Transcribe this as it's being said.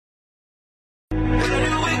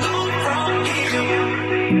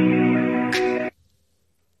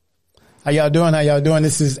How y'all doing? How y'all doing?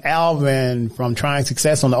 This is Alvin from Trying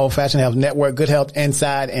Success on the Old Fashioned Health Network, Good Health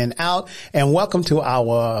Inside and Out. And welcome to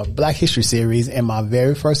our Black History series. And my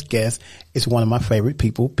very first guest is one of my favorite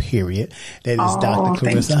people, period. That is Dr.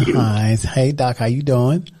 Clarissa Hines. Hey, Doc, how you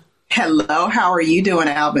doing? Hello. How are you doing,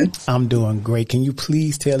 Alvin? I'm doing great. Can you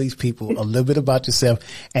please tell these people a little bit about yourself?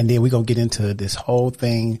 And then we're going to get into this whole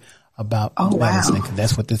thing about medicine, because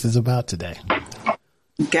that's what this is about today.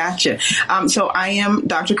 Gotcha. So I am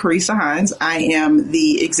Dr. Clarissa Hines. I am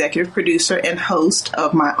the executive producer and host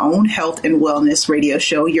of my own health and wellness radio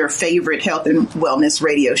show, your favorite health and wellness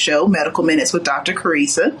radio show, Medical Minutes with Dr.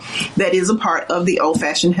 Clarissa, that is a part of the Old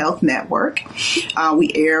Fashioned Health Network.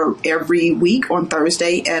 We air every week on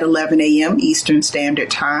Thursday at 11 a.m. Eastern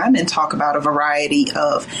Standard Time and talk about a variety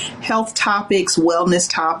of health topics, wellness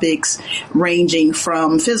topics, ranging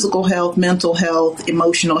from physical health, mental health,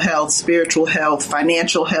 emotional health, spiritual health,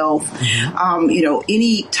 financial health,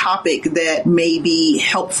 any topic that may be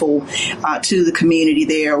helpful to the community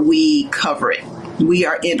there, we cover it. We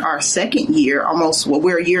are in our second year,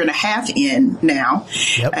 we're a year and a half in now.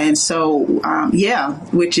 Yep. And so,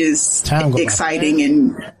 which is exciting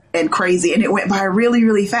and crazy. And it went by really,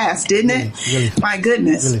 really fast, didn't it? Really fast. My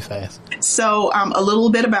goodness. Really fast. So a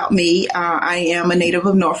little bit about me. I am a native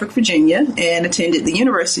of Norfolk, Virginia, and attended the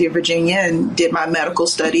University of Virginia and did my medical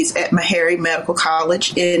studies at Meharry Medical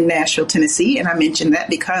College in Nashville, Tennessee. And I mention that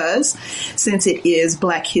because since it is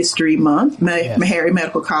Black History Month, Meharry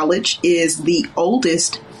Medical College is the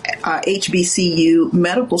oldest HBCU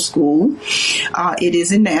medical school. It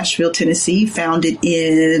is in Nashville, Tennessee, founded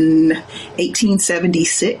in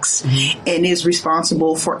 1876, and is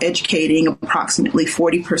responsible for educating approximately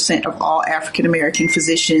 40% of all African American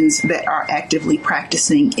physicians that are actively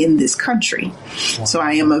practicing in this country. Wow. So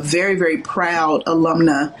I am a very, very proud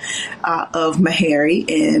alumna of Meharry,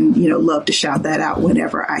 and love to shout that out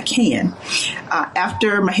whenever I can.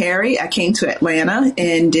 After Meharry, I came to Atlanta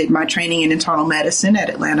and did my training in internal medicine at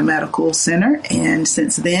Atlanta Medical Center, and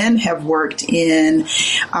since then have worked in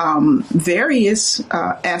various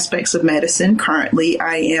aspects of medicine. Currently,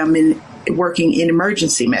 I am working in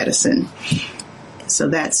emergency medicine. So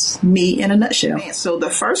that's me in a nutshell. So the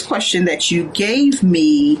first question that you gave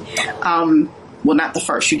me, not the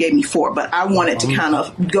first, you gave me four, but I wanted to kind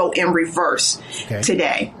of go in reverse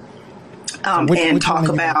today and talk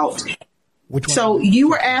about... So you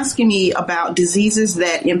were asking me about diseases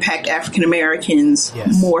that impact African Americans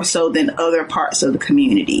more so than other parts of the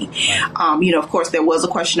community. Right. Of course, there was a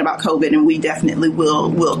question about COVID, and we definitely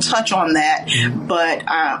will touch on that. Mm-hmm. But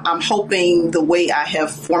I'm hoping the way I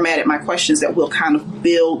have formatted my questions that we'll kind of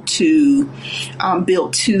build to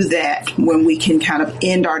that when we can kind of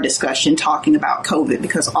end our discussion talking about COVID,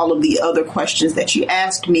 because all of the other questions that you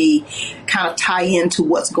asked me kind of tie into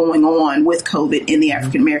what's going on with COVID in the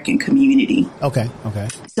African American community. Okay.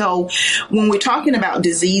 So when we're talking about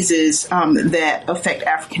diseases that affect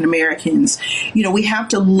African Americans, we have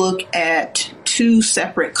to look at two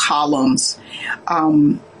separate columns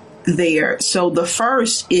there. So the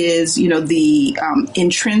first is, the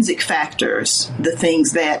intrinsic factors, the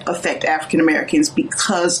things that affect African Americans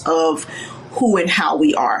because of who and how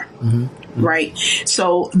we are, right?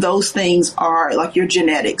 So those things are like your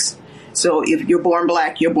genetics. So if you're born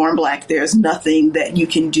black, you're born black. There's nothing that you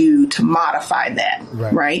can do to modify that,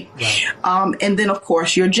 right? And then, of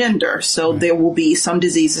course, your gender. So there will be some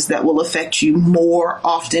diseases that will affect you more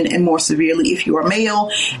often and more severely if you are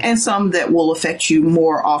male, and some that will affect you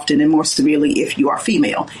more often and more severely if you are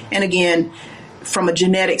female. And again, from a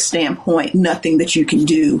genetic standpoint, nothing that you can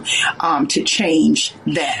do to change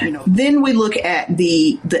that. Then we look at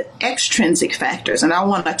the extrinsic factors, and I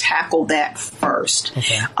want to tackle that first.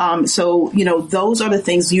 Okay. So those are the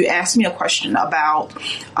things. You asked me a question about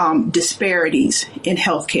disparities in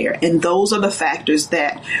healthcare, and those are the factors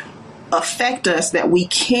that affect us that we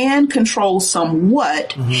can control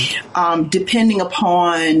somewhat, depending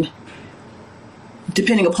upon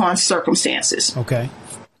circumstances. Okay.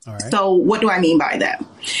 All right. So what do I mean by that?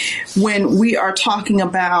 When we are talking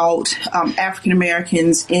about African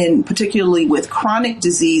Americans, particularly with chronic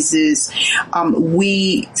diseases,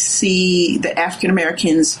 we see that African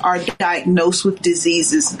Americans are diagnosed with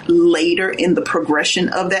diseases later in the progression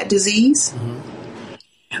of that disease.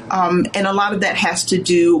 And a lot of that has to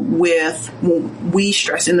do with, we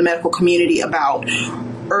stress in the medical community about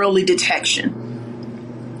early detection.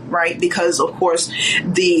 Right? Because, of course,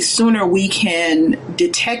 the sooner we can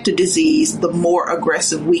detect a disease, the more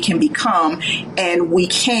aggressive we can become, and we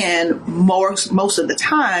can, most of the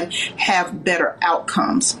time, have better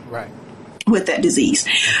outcomes. Right. With that disease.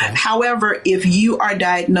 Okay. However, if you are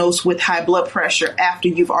diagnosed with high blood pressure after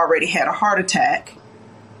you've already had a heart attack,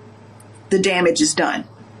 the damage is done.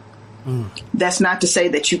 That's not to say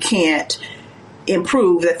that you can't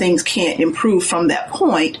improve, that things can't improve from that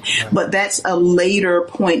point, but that's a later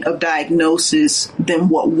point of diagnosis than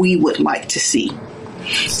what we would like to see.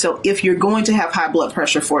 So if you're going to have high blood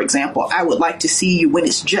pressure, for example, I would like to see you when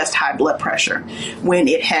it's just high blood pressure, when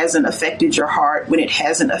it hasn't affected your heart, when it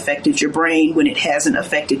hasn't affected your brain, when it hasn't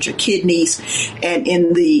affected your kidneys, and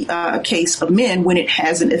in the case of men, when it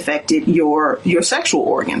hasn't affected your sexual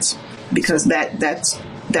organs, because that's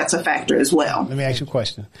a factor as well. Let me ask you a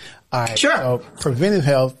question. All right. Sure. So preventive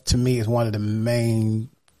health to me is one of the main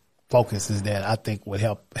focuses that I think would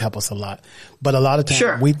help us a lot. But a lot of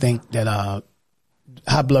times we think that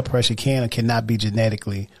high blood pressure can or cannot be a genetic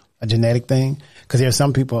thing. Because there are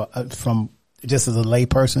some people from just as a lay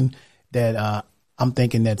person that I'm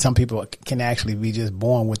thinking that some people can actually be just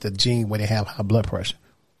born with a gene where they have high blood pressure.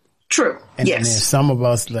 True. And yes. then there's some of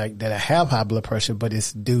us like that have high blood pressure, but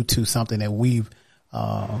it's due to something that we've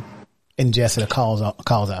ingested or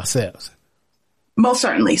caused ourselves. Most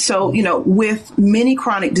certainly. So, with many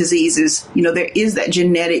chronic diseases, there is that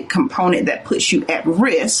genetic component that puts you at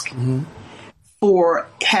risk for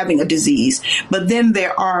having a disease. But then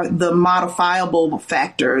there are the modifiable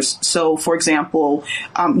factors. So, for example,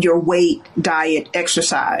 your weight, diet,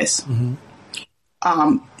 exercise,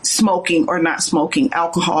 smoking or not smoking,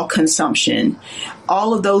 alcohol consumption.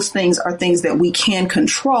 All of those things are things that we can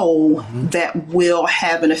control that will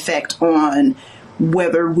have an effect on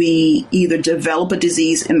whether we either develop a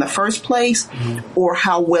disease in the first place or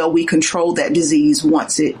how well we control that disease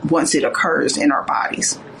once it occurs in our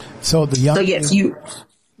bodies. So the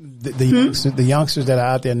youngsters that are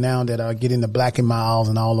out there now that are getting the Black and Milds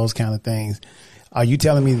and all those kind of things, are you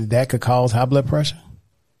telling me that could cause high blood pressure?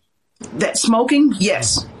 That smoking?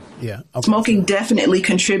 Yes. Yeah. Okay. Smoking definitely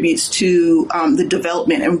contributes to the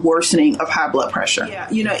development and worsening of high blood pressure. Yeah.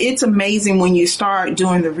 It's amazing when you start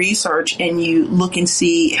doing the research and you look and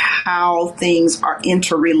see how things are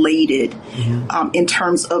interrelated in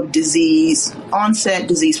terms of disease onset,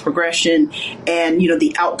 disease progression, and,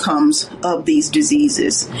 the outcomes of these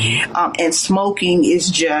diseases. And smoking is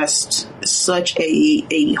just such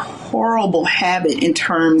a horrible habit in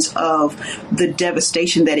terms of the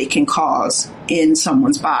devastation that it can cause in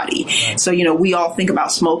someone's body. Right. So, we all think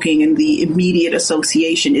about smoking and the immediate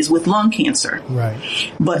association is with lung cancer. Right.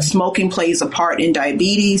 But smoking plays a part in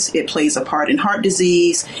diabetes. It plays a part in heart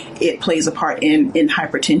disease. It plays a part in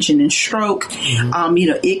hypertension and stroke.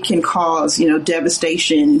 It can cause,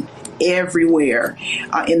 devastation everywhere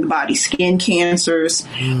in the body. Skin cancers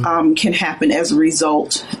can happen as a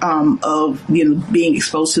result of being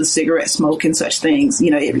exposed to the cigarette smoke and such things.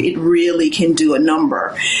 It really can do a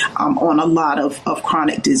number on a lot of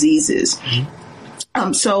chronic diseases.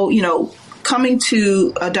 So coming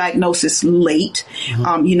to a diagnosis late,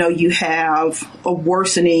 you have a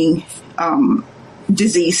worsening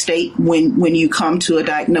disease state when you come to a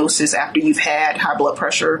diagnosis after you've had high blood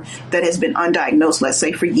pressure that has been undiagnosed, let's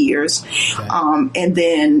say for years. Okay. And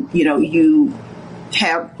then, you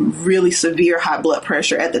have really severe high blood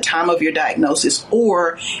pressure at the time of your diagnosis,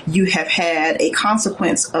 or you have had a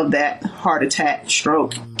consequence of that heart attack,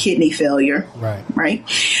 stroke, kidney failure. Right.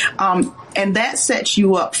 And that sets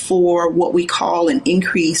you up for what we call an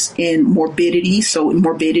increase in morbidity. So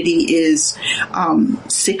morbidity is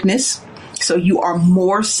sickness. So you are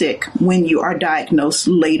more sick when you are diagnosed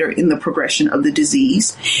later in the progression of the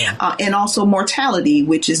disease, and also mortality,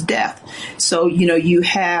 which is death. So, you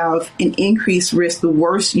have an increased risk. The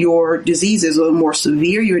worse your disease is or the more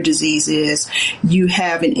severe your disease is, you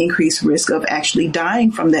have an increased risk of actually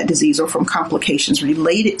dying from that disease or from complications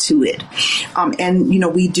related to it. And,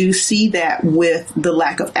 we do see that with the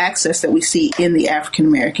lack of access that we see in the African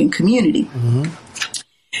American community.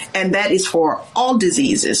 And that is for all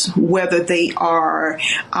diseases, whether they are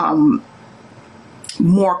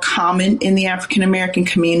more common in the African American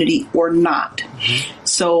community or not.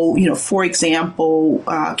 So, for example,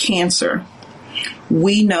 cancer.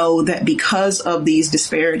 We know that because of these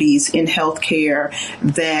disparities in healthcare,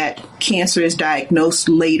 that cancer is diagnosed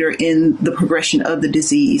later in the progression of the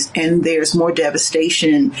disease, and there's more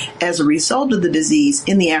devastation as a result of the disease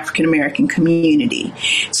in the African American community.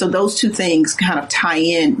 So those two things kind of tie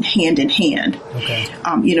in hand.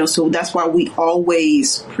 Okay. So that's why we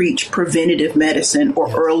always preach preventative medicine or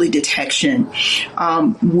early detection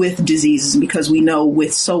with diseases, because we know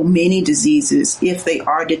with so many diseases, if they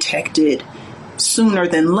are detected sooner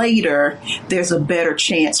than later, there's a better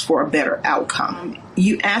chance for a better outcome.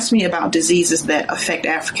 You asked me about diseases that affect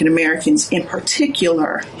African Americans in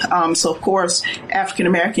particular. So, of course, African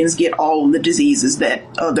Americans get all of the diseases that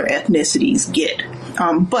other ethnicities get,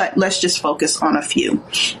 But let's just focus on a few.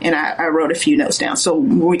 And I wrote a few notes down. So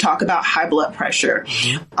when we talk about high blood pressure,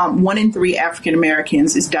 1 in 3 African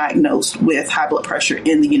Americans is diagnosed with high blood pressure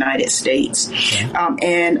in the United States.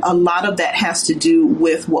 And a lot of that has to do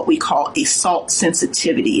with what we call a salt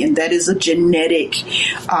sensitivity. And that is a genetic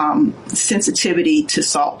sensitivity to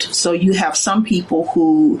salt. So you have some people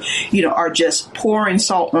who, are just pouring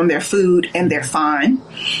salt on their food and they're fine.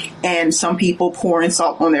 And some people pouring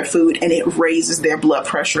salt on their food and it raises their blood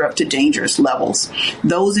pressure up to dangerous levels.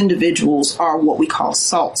 Those individuals are what we call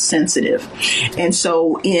salt sensitive. And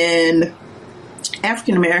so in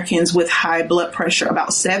African Americans with high blood pressure, about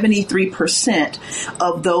 73%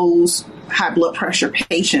 of those high blood pressure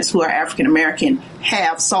patients who are African American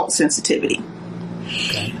have salt sensitivity.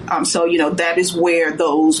 Okay. So, that is where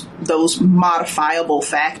those modifiable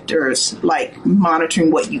factors like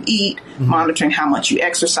monitoring what you eat, monitoring how much you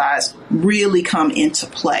exercise really come into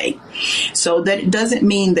play. So that it doesn't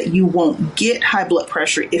mean that you won't get high blood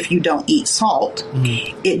pressure if you don't eat salt.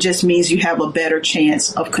 It just means you have a better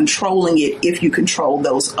chance of controlling it if you control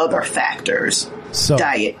those other factors. So,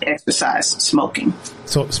 diet, exercise, smoking.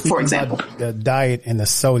 So, for example, about the diet and the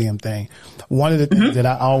sodium thing, one of the things that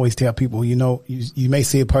I always tell people, you may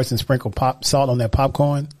see a person sprinkle salt on their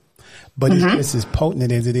popcorn, but it's just as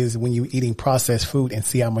potent as it is when you're eating processed food and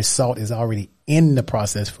see how much salt is already in the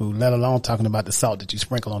processed food, let alone talking about the salt that you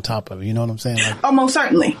sprinkle on top of it. You know what I'm saying? Most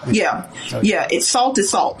certainly. Yeah. Yeah. It's salt is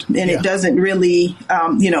salt. And it doesn't really,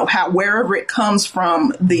 wherever it comes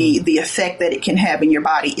from, the effect that it can have in your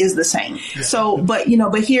body is the same. Yeah. So, but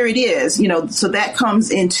here it is, so that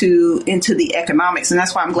comes into the economics. And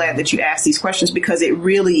that's why I'm glad that you asked these questions, because it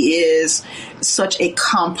really is such a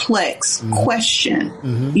complex question,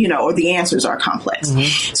 or the answers are complex.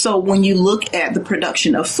 So when you look at the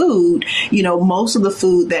production of food, most of the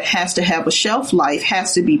food that has to have a shelf life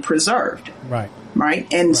has to be preserved. Right.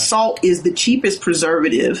 And salt is the cheapest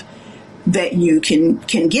preservative that you can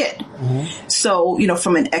get. So,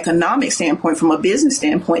 from an economic standpoint, from a business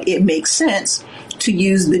standpoint, it makes sense to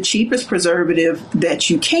use the cheapest preservative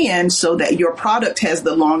that you can so that your product has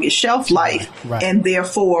the longest shelf life and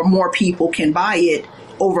therefore more people can buy it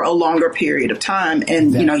over a longer period of time,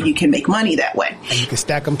 and you can make money that way. And you can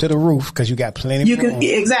stack them to the roof because you got plenty. You can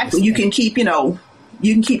You can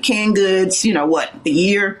keep canned goods, a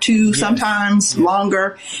year, 2, sometimes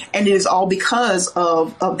longer, and it is all because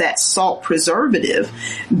of that salt preservative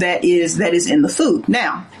that is in the food.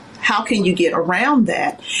 Now, how can you get around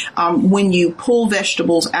that? When you pull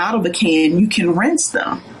vegetables out of a can, you can rinse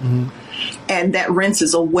them, and that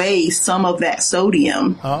rinses away some of that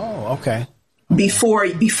sodium. Oh, okay. Before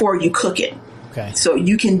you cook it. Okay. So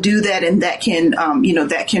you can do that, and that can,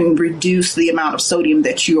 that can reduce the amount of sodium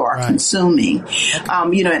that you are consuming.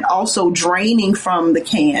 Okay. And also draining from the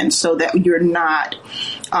can so that you're not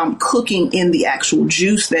cooking in the actual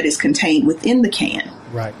juice that is contained within the can.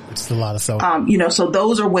 Right. It's a lot of sodium. So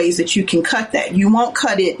those are ways that you can cut that. You won't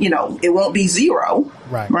cut it, it won't be zero.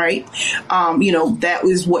 Right. That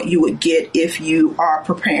is what you would get if you are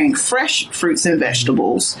preparing fresh fruits and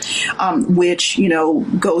vegetables, which,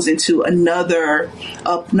 goes into another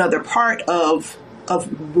part of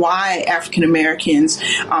why African Americans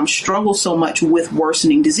struggle so much with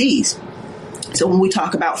worsening disease. So when we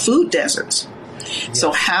talk about food deserts,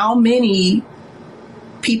 so how many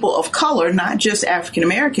people of color, not just African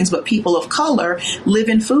Americans, but people of color, live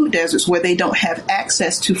in food deserts where they don't have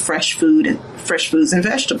access to fresh foods and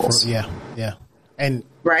vegetables. Yeah. And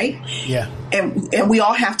right. Yeah. And we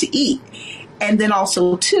all have to eat. And then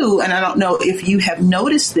also too, and I don't know if you have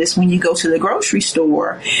noticed this when you go to the grocery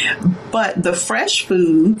store, but the fresh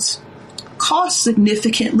foods cost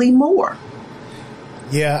significantly more.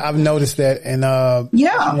 Yeah, I've noticed that. And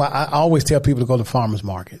I always tell people to go to farmers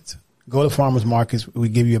markets. Go to farmers markets. We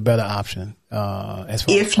give you a better option as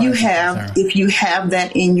far if you have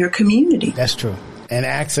that in your community. That's true, and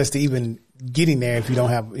access to even getting there if you don't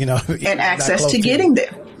have and access to getting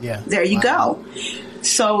there. Yeah, there you go.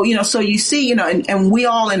 So so you see and we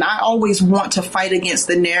all, and I always want to fight against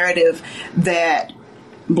the narrative that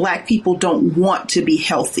Black people don't want to be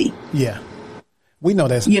healthy. Yeah. We know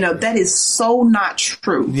that's that is so not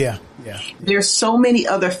true. Yeah. There's so many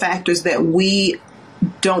other factors that we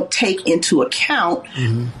don't take into account,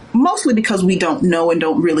 mostly because we don't know and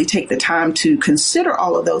don't really take the time to consider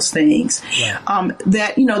all of those things. Right.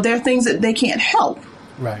 That there are things that they can't help.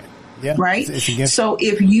 Right. Yeah. Right. So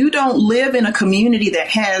if you don't live in a community that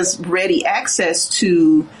has ready access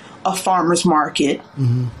to a farmer's market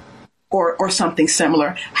or something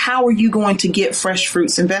similar, how are you going to get fresh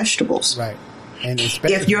fruits and vegetables? Right. And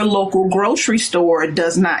if your local grocery store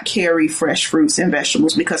does not carry fresh fruits and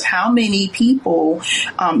vegetables, because how many people,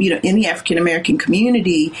 in the African American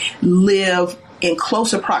community live in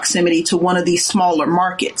closer proximity to one of these smaller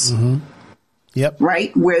markets, Yep.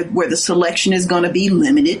 right? Where the selection is going to be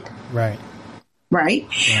limited. Right. Right.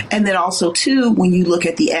 And then also, too, when you look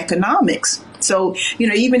at the economics. So,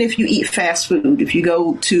 even if you eat fast food, if you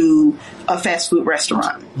go to a fast food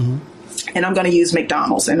restaurant, and I'm going to use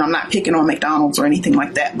McDonald's, and I'm not picking on McDonald's or anything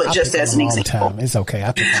like that, but just as an example. It's okay.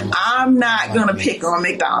 I'm not going to pick on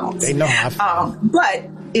McDonald's. They know how I feel. But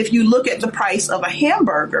if you look at the price of a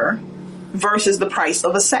hamburger versus the price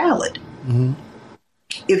of a salad,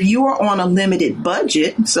 if you are on a limited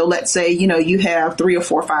budget, so let's say, you have 3 or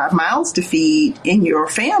 4 or 5 miles to feed in your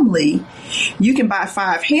family, you can buy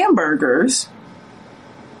 5 hamburgers,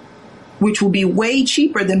 which will be way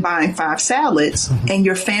cheaper than buying 5 salads, and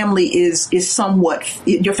your family is somewhat,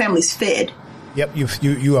 your family's fed. Yep,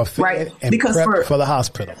 you are fed, right? And because prepped for the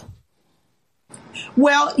hospital.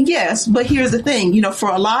 Well, yes, but here's the thing, for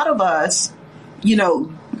a lot of us,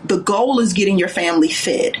 the goal is getting your family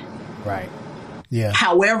fed. Right. Yeah.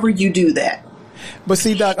 However you do that. But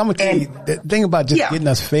see, Doc, I'm going to tell you, the thing about just getting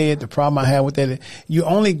us fed, the problem I have with that, you're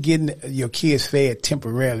only getting your kids fed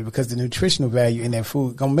temporarily because the nutritional value in that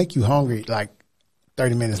food going to make you hungry like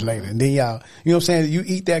 30 minutes later. And then you know what I'm saying? You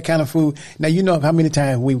eat that kind of food. Now, you know how many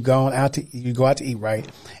times we've gone out you go out to eat, right?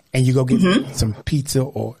 And you go get some pizza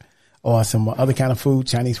or some other kind of food,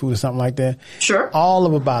 Chinese food or something like that. Sure. All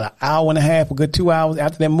of about an hour and a half, a good 2 hours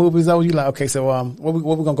after that movie's over, you're like, okay, so what we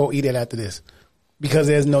going to go eat at after this? Because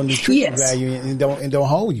there's no nutrition value and don't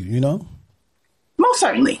hold you, Most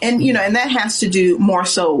certainly. And, and that has to do more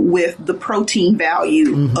so with the protein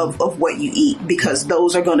value of what you eat, because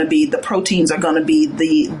the proteins are going to be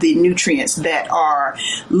the nutrients that are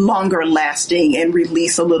longer lasting and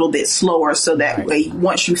release a little bit slower. So that way,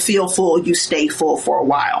 once you feel full, you stay full for a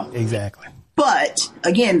while. Exactly. But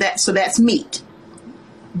again, that's meat.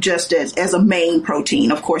 Just as a main protein.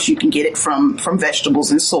 Of course, you can get it from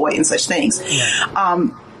vegetables and soy and such things. Yeah.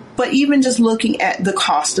 But even just looking at the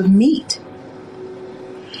cost of meat.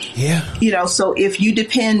 Yeah. So if you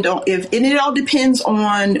depend on, and it all depends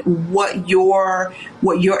on what your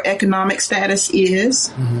economic status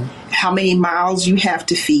is, how many miles you have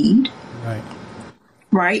to feed.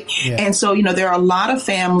 Right. Yeah. And so, there are a lot of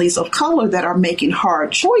families of color that are making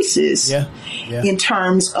hard choices in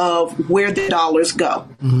terms of where the dollars go.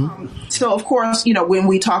 So, of course, when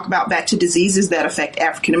we talk about back to diseases that affect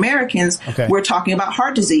African Americans, we're talking about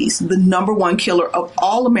heart disease, the number one killer of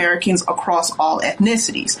all Americans across all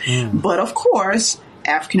ethnicities. But of course,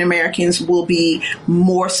 African Americans will be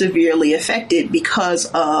more severely affected because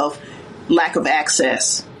of lack of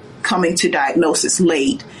access, coming to diagnosis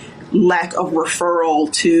late, lack of referral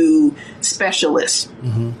to specialists.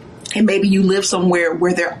 And maybe you live somewhere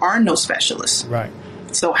where there are no specialists. Right.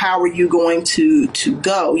 So how are you going to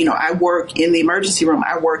go? I work in the emergency room.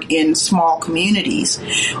 I work in small communities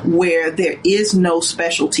where there is no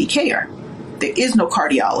specialty care. There is no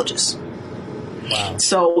cardiologist. Wow.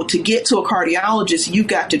 So to get to a cardiologist, you've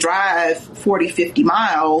got to drive 40, 50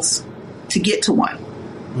 miles to get to one.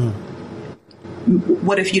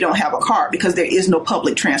 What if you don't have a car? Because there is no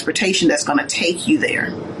public transportation that's going to take you there.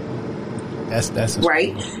 That's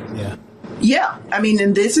right. Yeah. Yeah. I mean,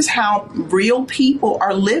 and this is how real people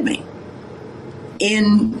are living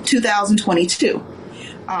in 2022.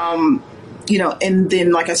 And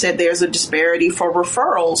then, like I said, there's a disparity for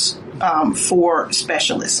referrals for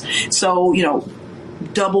specialists. So,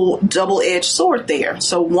 double-edged sword there.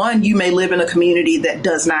 So one, you may live in a community that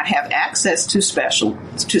does not have access to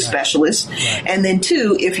specialists. Right. And then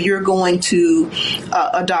two, if you're going to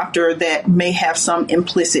a doctor that may have some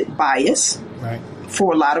implicit bias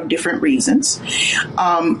for a lot of different reasons,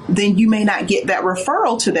 then you may not get that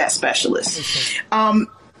referral to that specialist. And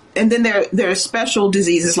then there are special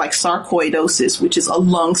diseases like sarcoidosis, which is a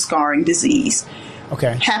lung scarring disease.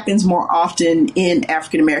 Happens more often in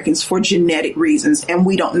African Americans for genetic reasons, and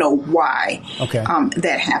we don't know why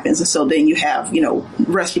that happens. And so then you have,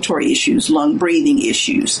 respiratory issues, lung breathing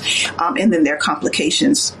issues, and then there are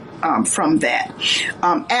complications from that.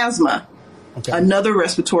 Asthma, another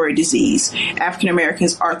respiratory disease. African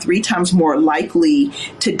Americans are 3 times more likely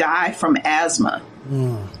to die from asthma.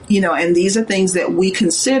 And these are things that we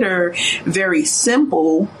consider very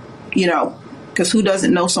simple, because who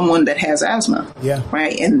doesn't know someone that has asthma? Yeah.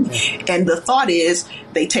 Right. And the thought is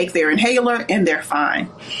they take their inhaler and they're fine.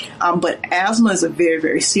 But asthma is a very,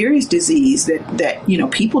 very serious disease that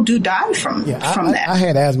people do die from that. I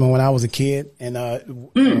had asthma when I was a kid. And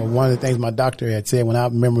one of the things my doctor had said when I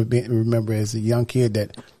remember as a young kid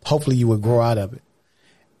that hopefully you would grow out of it.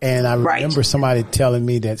 And I remember somebody telling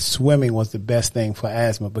me that swimming was the best thing for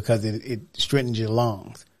asthma because it strengthens your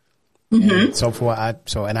lungs. And so forth.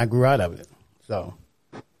 And I grew out of it. So.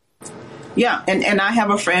 Yeah. And I have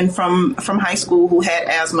a friend from high school who had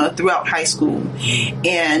asthma throughout high school.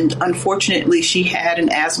 And unfortunately, she had an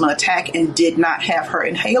asthma attack and did not have her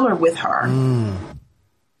inhaler with her.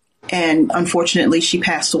 And unfortunately, she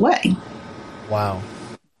passed away. Wow.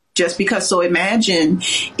 Just because. So imagine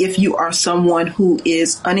if you are someone who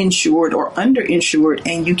is uninsured or underinsured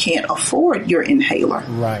and you can't afford your inhaler.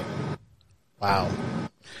 Right. Wow.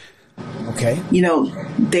 Okay.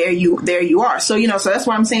 There you are. So, so that's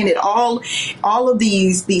why I'm saying that all of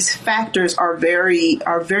these factors are very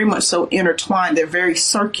much so intertwined. They're very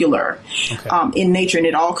circular in nature. And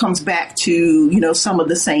it all comes back to, some of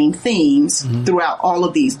the same themes throughout all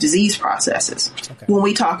of these disease processes. Okay. When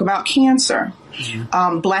we talk about cancer,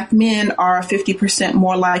 Black men are 50%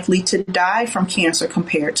 more likely to die from cancer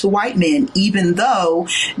compared to white men, even though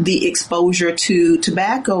the exposure to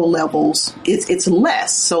tobacco levels, it's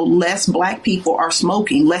less. So less Black people are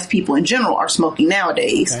smoking. Less people in general are smoking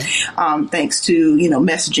nowadays, thanks to,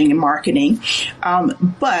 messaging and marketing.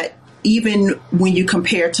 But even when you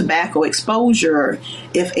compare tobacco exposure,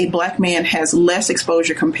 if a Black man has less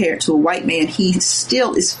exposure compared to a white man, he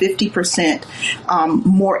still is 50%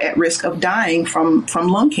 more at risk of dying from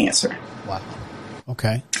lung cancer. Wow.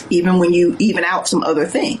 Okay. Even when you even out some other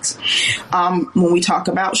things. When we talk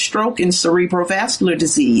about stroke and cerebrovascular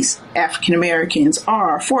disease, African Americans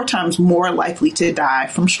are 4 times more likely to die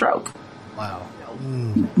from stroke. Wow.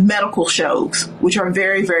 Medical shows, which are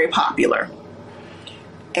very, very popular,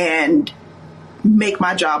 and make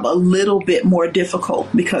my job a little bit more difficult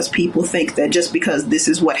because people think that just because this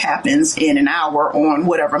is what happens in an hour on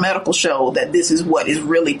whatever medical show, that this is what is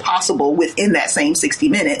really possible within that same 60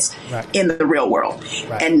 minutes in the real world.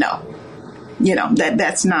 Right. And no,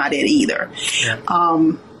 that's not it either. Right.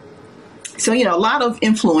 So, a lot of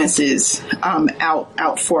influences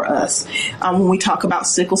out for us. When we talk about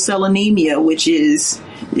sickle cell anemia, which is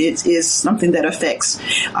something that affects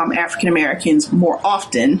African Americans more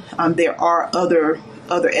often, there are other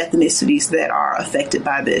ethnicities that are affected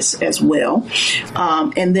by this as well.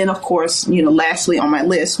 And then, of course, lastly on my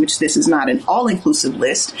list, which this is not an all-inclusive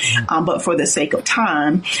list, but for the sake of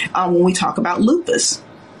time, when we talk about lupus.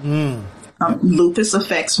 Lupus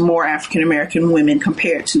affects more African American women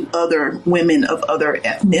compared to other women of other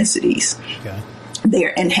ethnicities. Okay.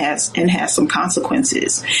 There and has some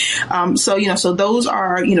consequences. So those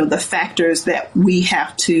are, the factors that we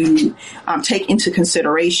have to take into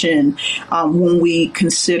consideration when we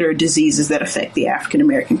consider diseases that affect the African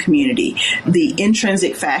American community. The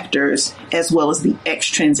intrinsic factors as well as the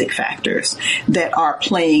extrinsic factors that are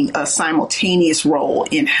playing a simultaneous role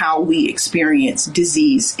in how we experience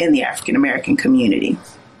disease in the African American community.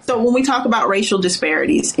 So when we talk about racial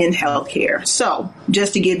disparities in healthcare, so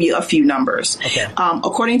just to give you a few numbers,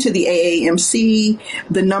 according to the AAMC,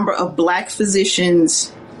 the number of Black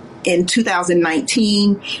physicians in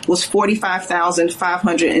 2019 was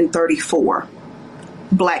 45,534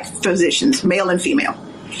 Black physicians, male and female,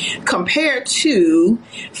 compared to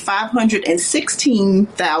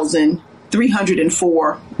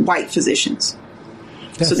 516,304 white physicians.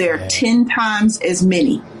 So there are 10 times as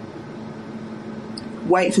many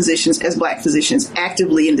white physicians as Black physicians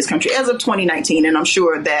actively in this country as of 2019. And I'm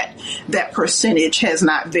sure that percentage has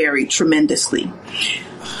not varied tremendously.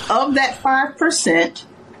 Of that 5%,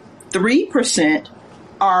 3%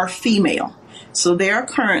 are female. So there are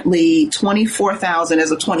currently 24,000 as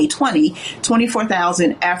of 2020,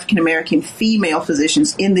 24,000 African American female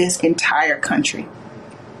physicians in this entire country.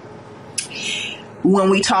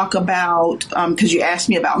 When we talk about, because you asked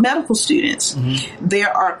me about medical students,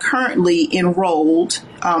 there are currently enrolled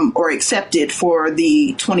or accepted for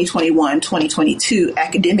the 2021-2022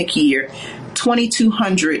 academic year,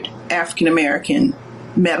 2,200 African-American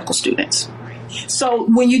medical students. So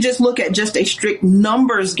when you just look at just a strict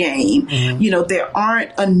numbers game, there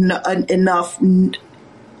aren't enough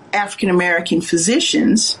African-American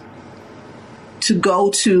physicians to go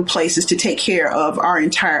to places to take care of our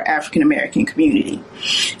entire African American community.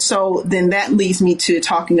 So then that leads me to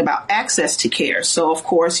talking about access to care. So of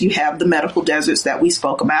course you have the medical deserts that we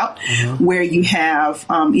spoke about, where you have,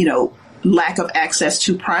 lack of access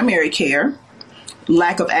to primary care,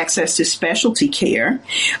 lack of access to specialty care.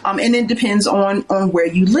 And it depends on where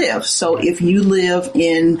you live. So if you live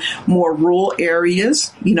in more rural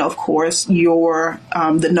areas, of course,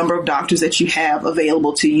 the number of doctors that you have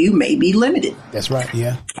available to you may be limited. That's right.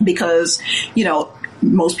 Yeah. Because,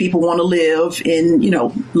 most people want to live in,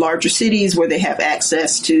 larger cities where they have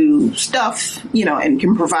access to stuff, and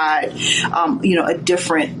can provide, a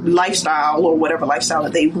different lifestyle or whatever lifestyle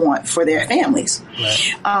that they want for their families.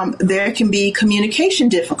 Right. There can be communication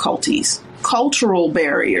difficulties, cultural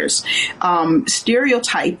barriers,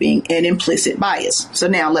 stereotyping, and implicit bias. So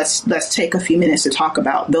now let's take a few minutes to talk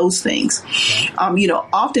about those things. Okay.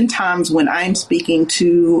 Oftentimes when I'm speaking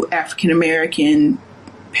to African American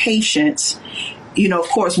patients, of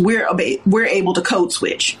course, we're able to code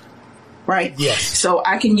switch, right? Yes. So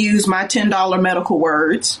I can use my $10 medical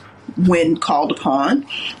words when called upon,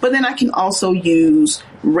 but then I can also use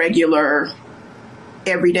regular,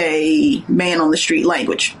 everyday man on the street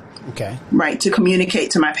language. Okay. Right, to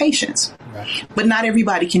communicate to my patients. Right. But not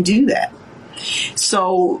everybody can do that.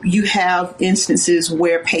 So you have instances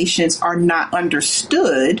where patients are not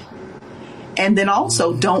understood and then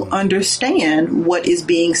also don't understand what is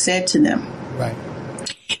being said to them. Right.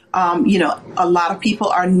 A lot of people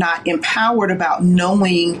are not empowered about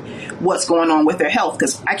knowing what's going on with their health,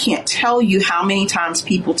 because I can't tell you how many times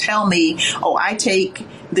people tell me, oh, I take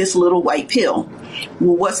this little white pill.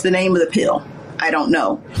 Well, what's the name of the pill? I don't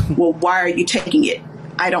know. Well, why are you taking it?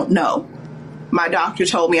 I don't know. My doctor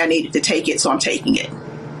told me I needed to take it, so I'm taking it.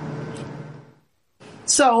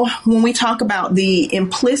 So when we talk about the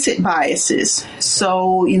implicit biases,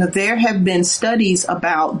 there have been studies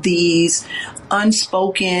about these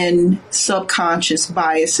unspoken subconscious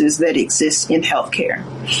biases that exist in healthcare.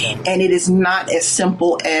 Okay. And it is not as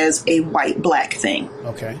simple as a white-black thing.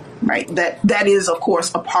 Okay. Right? That is, of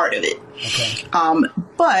course, a part of it. Okay.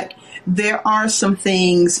 But there are some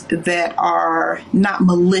things that are not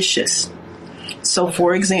malicious. So,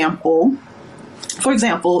 for example,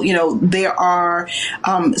 there are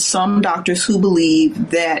some doctors who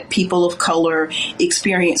believe that people of color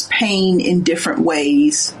experience pain in different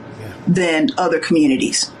ways than other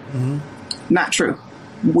communities. Mm-hmm. Not true.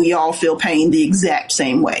 We all feel pain the exact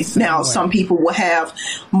same way. Some people will have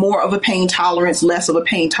more of a pain tolerance, less of a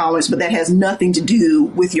pain tolerance, but that has nothing to do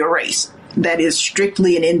with your race. That is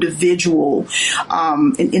strictly an individual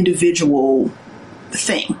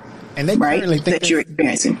thing. And they currently think that you're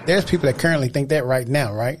experiencing. There's people that currently think that right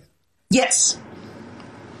now, right? Yes.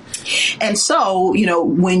 And so,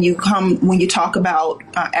 when you talk about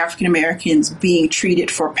African Americans being treated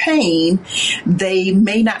for pain, they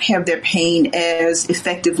may not have their pain as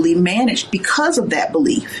effectively managed because of that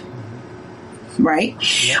belief. Right.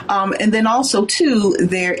 Yeah. And then also, too,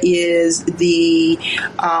 there is the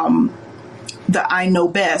I know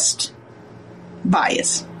best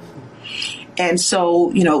bias. And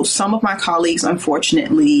so, some of my colleagues,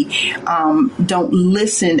 unfortunately, don't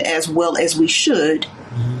listen as well as we should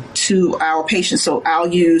to our patients. So I'll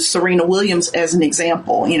use Serena Williams as an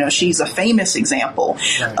example. She's a famous example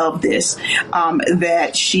of this,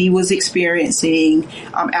 that she was experiencing,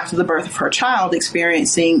 after the birth of her child,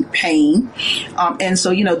 experiencing pain. And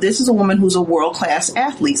so, this is a woman who's a world-class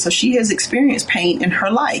athlete. So she has experienced pain in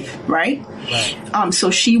her life, right?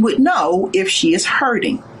 So she would know if she is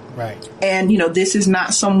hurting. Right. And, this is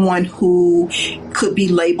not someone who could be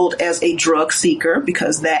labeled as a drug seeker,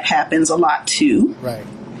 because that happens a lot too. Right.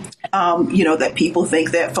 That people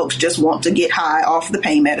think that folks just want to get high off the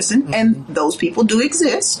pain medicine. Mm-hmm. And those people do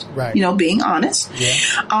exist, right. Being honest. Yeah.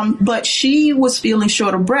 But she was feeling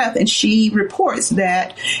short of breath, and she reports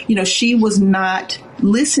that, she was not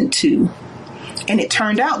listened to. And it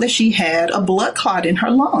turned out that she had a blood clot in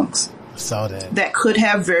her lungs. Saw that. That could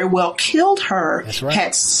have very well killed her. That's right.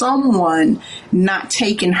 Had someone not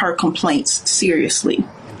taken her complaints seriously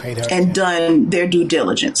and done their due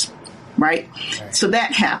diligence. Right? So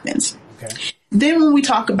that happens. Okay. Then when we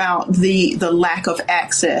talk about the lack of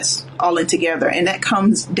access all in together, and that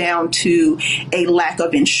comes down to a lack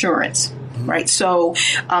of insurance. Right. So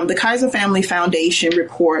the Kaiser Family Foundation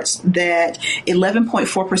reports that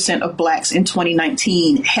 11.4% of Blacks in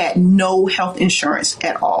 2019 had no health insurance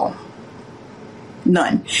at all.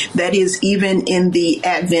 None. That is even in the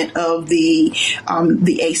advent of the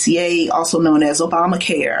ACA, also known as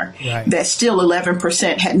Obamacare, right. That still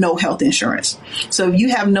 11% had no health insurance. So if you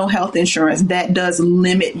have no health insurance, that does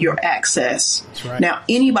limit your access. That's right. Now,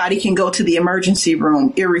 anybody can go to the emergency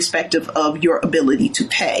room irrespective of your ability to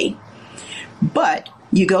pay. But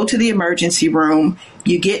you go to the emergency room,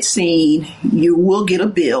 you get seen, you will get a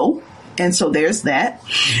bill. And so there's that.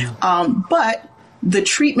 Mm-hmm. But the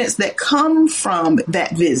treatments that come from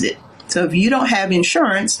that visit, So if you don't have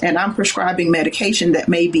insurance and I'm prescribing medication that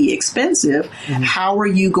may be expensive, how are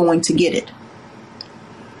you going to get it?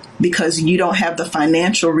 Because you don't have the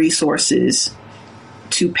financial resources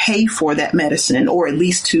to pay for that medicine, or at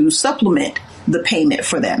least to supplement the payment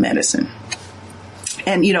for that medicine.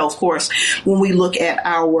 And, of course, when we look at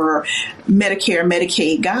our Medicare,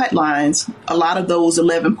 Medicaid guidelines, a lot of those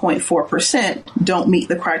 11.4% don't meet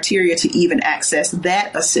the criteria to even access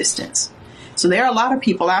that assistance. So there are a lot of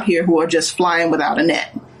people out here who are just flying without a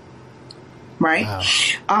net, right?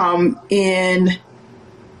 Wow. In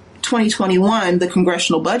 2021, the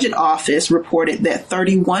Congressional Budget Office reported that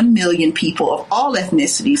 31 million people of all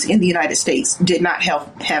ethnicities in the United States did not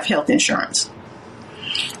have health insurance.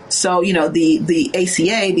 So, the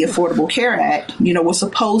ACA, the Affordable Care Act, was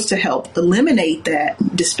supposed to help eliminate that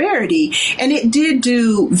disparity. And it did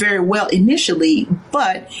do very well initially.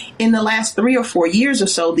 But in the last 3 or 4 years or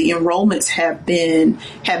so, the enrollments have been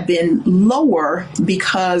lower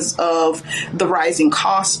because of the rising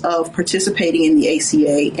costs of participating in the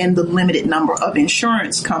ACA and the limited number of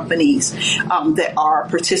insurance companies that are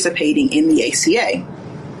participating in the ACA.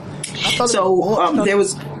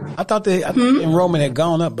 I thought the enrollment had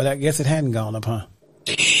gone up, but I guess it hadn't gone up, huh?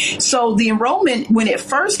 So the enrollment, when it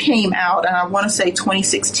first came out, and I want to say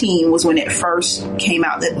 2016 was when it first came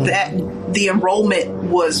out, that the enrollment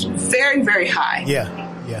was very, very high.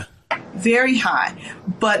 Yeah. Very high.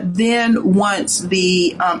 But then once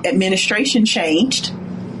the administration changed,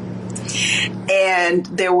 and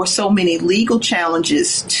there were so many legal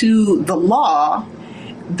challenges to the law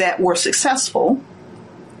that were successful,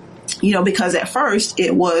 because at first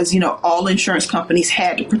it was, all insurance companies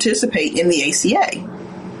had to participate in the ACA.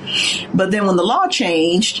 But then when the law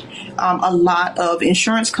changed, a lot of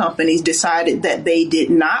insurance companies decided that they did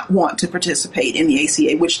not want to participate in the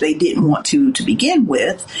ACA, which they didn't want to begin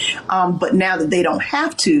with. But now that they don't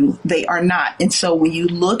have to, they are not. And so when you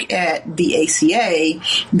look at the ACA,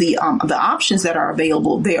 the options that are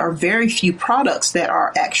available, there are very few products that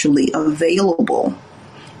are actually available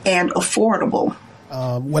and affordable.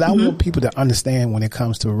 What I want people to understand when it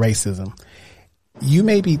comes to racism, you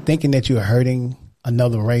may be thinking that you're hurting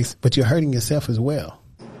another race, but you're hurting yourself as well.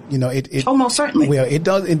 Most certainly. Well, it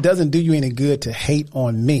doesn't do you any good to hate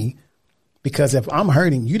on me, because if I'm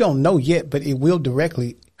hurting, you don't know yet, but it will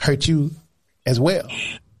directly hurt you as well.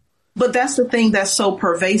 But that's the thing that's so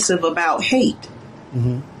pervasive about hate.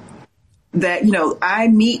 That, I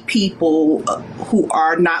meet people who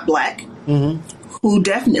are not Black, who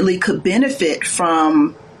definitely could benefit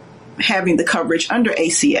from having the coverage under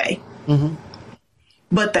ACA.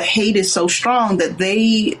 But the hate is so strong that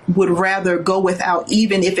they would rather go without,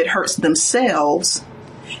 even if it hurts themselves,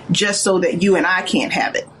 just so that you and I can't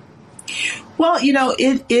have it. Well,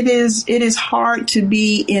 it is hard to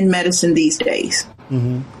be in medicine these days.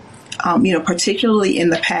 Particularly in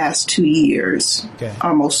the past 2 years,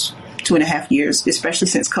 almost 2.5 years, especially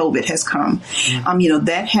since COVID has come.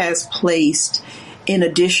 That has placed an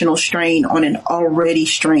additional strain on an already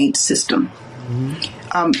strained system.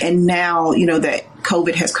 And now, that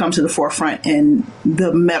COVID has come to the forefront and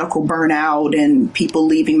the medical burnout and people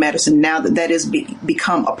leaving medicine, now that has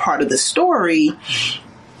become a part of the story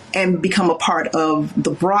and become a part of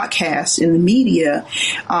the broadcast in the media,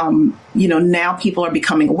 now people are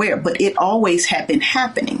becoming aware, but it always had been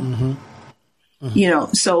happening.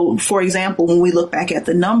 So for example, when we look back at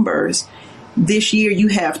the numbers, this year you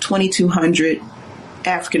have 2,200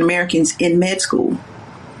 African Americans in med school.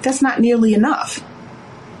 That's not nearly enough.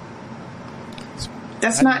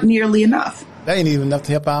 That ain't even enough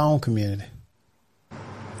to help our own community.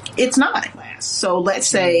 It's not. So let's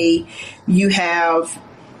say you have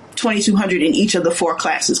 2,200 in each of the 4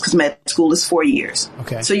 classes, because med school is 4 years.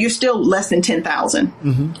 Okay. So you're still less than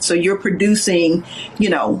 10,000. So you're producing,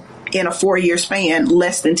 in a 4-year span,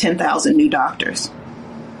 less than 10,000 new doctors,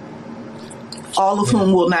 all of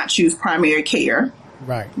whom will not choose primary care.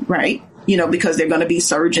 Right. Because they're going to be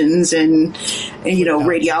surgeons and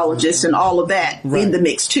radiologists and all of that in the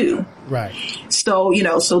mix too. Right. So,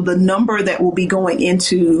 so the number that will be going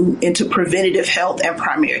into preventative health and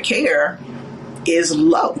primary care is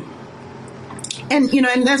low. And,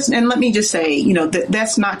 and let me just say,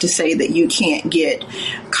 that's not to say that you can't get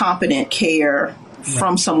competent care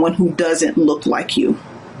from someone who doesn't look like you.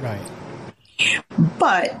 Right.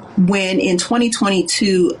 But when in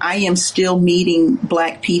 2022, I am still meeting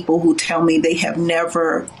Black people who tell me they have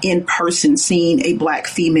never in person seen a Black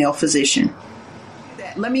female physician.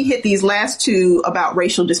 Let me hit these last 2 about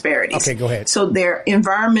racial disparities. Okay, go ahead. So they're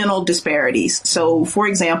environmental disparities. So, for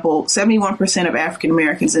example, 71% of African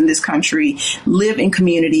Americans in this country live in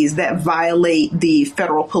communities that violate the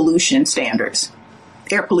federal pollution standards.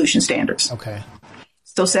 air pollution standards. Okay.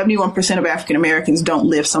 So 71% of African Americans don't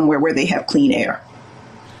live somewhere where they have clean air.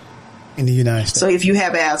 In the United States. So if you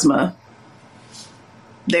have asthma,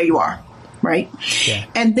 there you are, right? Yeah.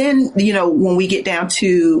 And then, you know, when we get down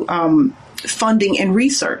to funding and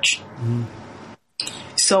research,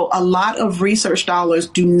 so a lot of research dollars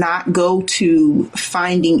do not go to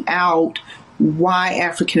finding out why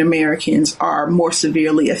African Americans are more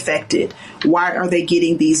severely affected. Why are they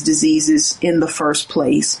getting these diseases in the first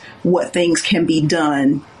place? What things can be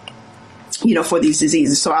done, you know, for these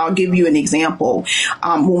diseases. So I'll give you an example.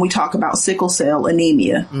 When we talk about sickle cell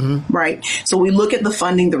anemia, right? So we look at the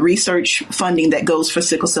funding, the research funding that goes for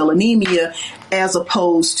sickle cell anemia, as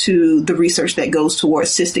opposed to the research that goes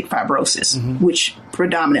towards cystic fibrosis, which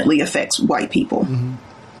predominantly affects white people.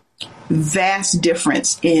 Vast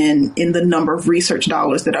difference in the number of research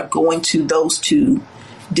dollars that are going to those two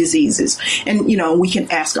diseases. And, you know, we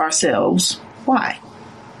can ask ourselves, why?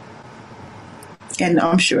 And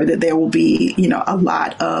I'm sure that there will be, you know, a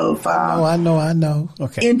lot of I know.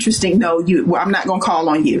 Okay. Interesting. No, I'm not going to call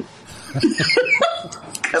on you.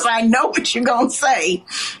 Because I know what you're going to say.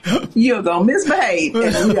 You're going to misbehave.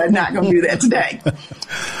 And we are not going to do that today.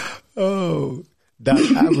 Oh, Doc,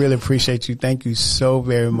 I really appreciate you. Thank you so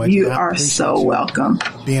very much. You are so welcome.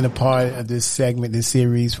 Being a part of this segment, this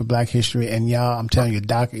series for Black History. And y'all, I'm telling you,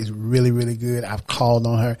 Doc is really, really good. I've called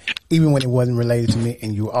on her, even when it wasn't related to me,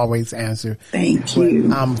 and you always answer. Thank you.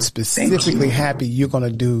 But I'm specifically happy you're going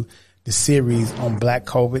to do the series on Black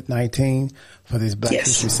COVID-19 for this Black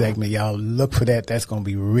History segment. Y'all look for that. That's going to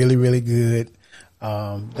be really, really good.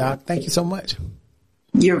 Doc, thank you so much.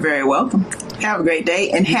 You're very welcome. Have a great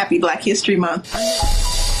day and happy Black History Month.